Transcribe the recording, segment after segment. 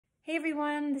Hey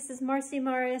everyone, this is Marcy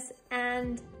Morris,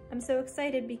 and I'm so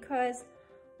excited because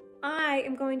I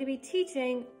am going to be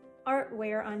teaching art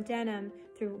wear on denim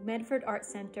through Medford Art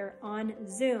Center on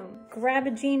Zoom. Grab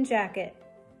a jean jacket,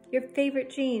 your favorite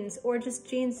jeans, or just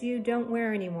jeans you don't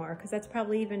wear anymore, because that's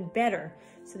probably even better,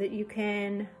 so that you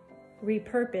can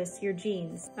repurpose your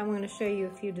jeans. I'm going to show you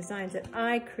a few designs that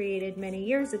I created many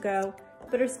years ago,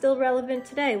 but are still relevant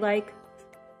today, like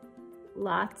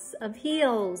lots of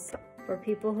heels. For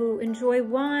people who enjoy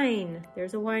wine,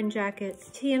 there's a wine jacket,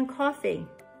 tea and coffee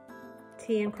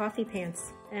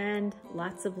pants, and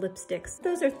lots of lipsticks.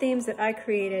 Those are themes that I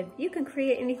created. You can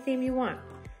create any theme you want.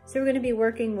 So we're going to be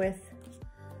working with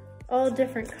all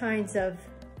different kinds of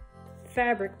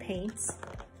fabric paints.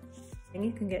 And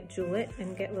you can get jewelette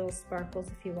and get little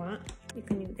sparkles if you want. You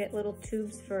can get little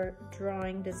tubes for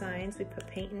drawing designs. We put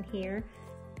paint in here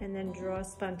and then draw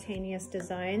spontaneous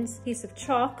designs. Piece of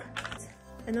chalk,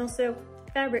 and also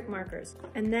fabric markers.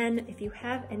 And then if you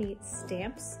have any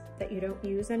stamps that you don't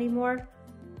use anymore,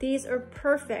 these are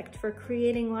perfect for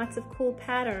creating lots of cool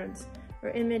patterns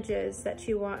or images that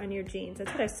you want on your jeans.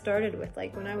 That's what I started with,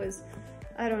 like when I was,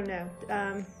 I don't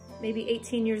know, maybe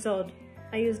 18 years old.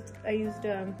 I used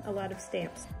a lot of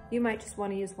stamps. You might just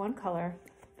want to use one color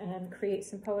and create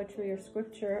some poetry or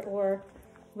scripture or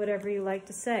whatever you like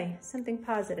to say, something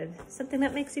positive, something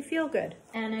that makes you feel good.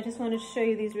 And I just wanted to show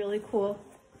you these really cool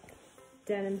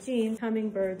denim jeans,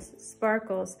 hummingbirds,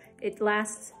 sparkles. It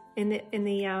lasts in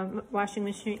the washing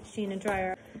machine and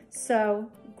dryer. So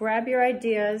grab your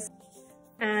ideas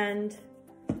and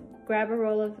grab a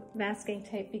roll of masking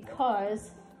tape,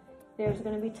 because there's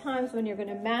going to be times when you're going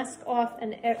to mask off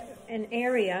an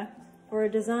area for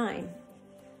a design.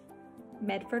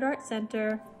 Medford Art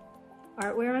Center,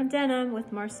 Artwear on Denim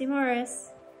with Marcy Morris.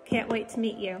 Can't wait to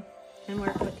meet you and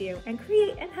work with you and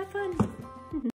create and have fun.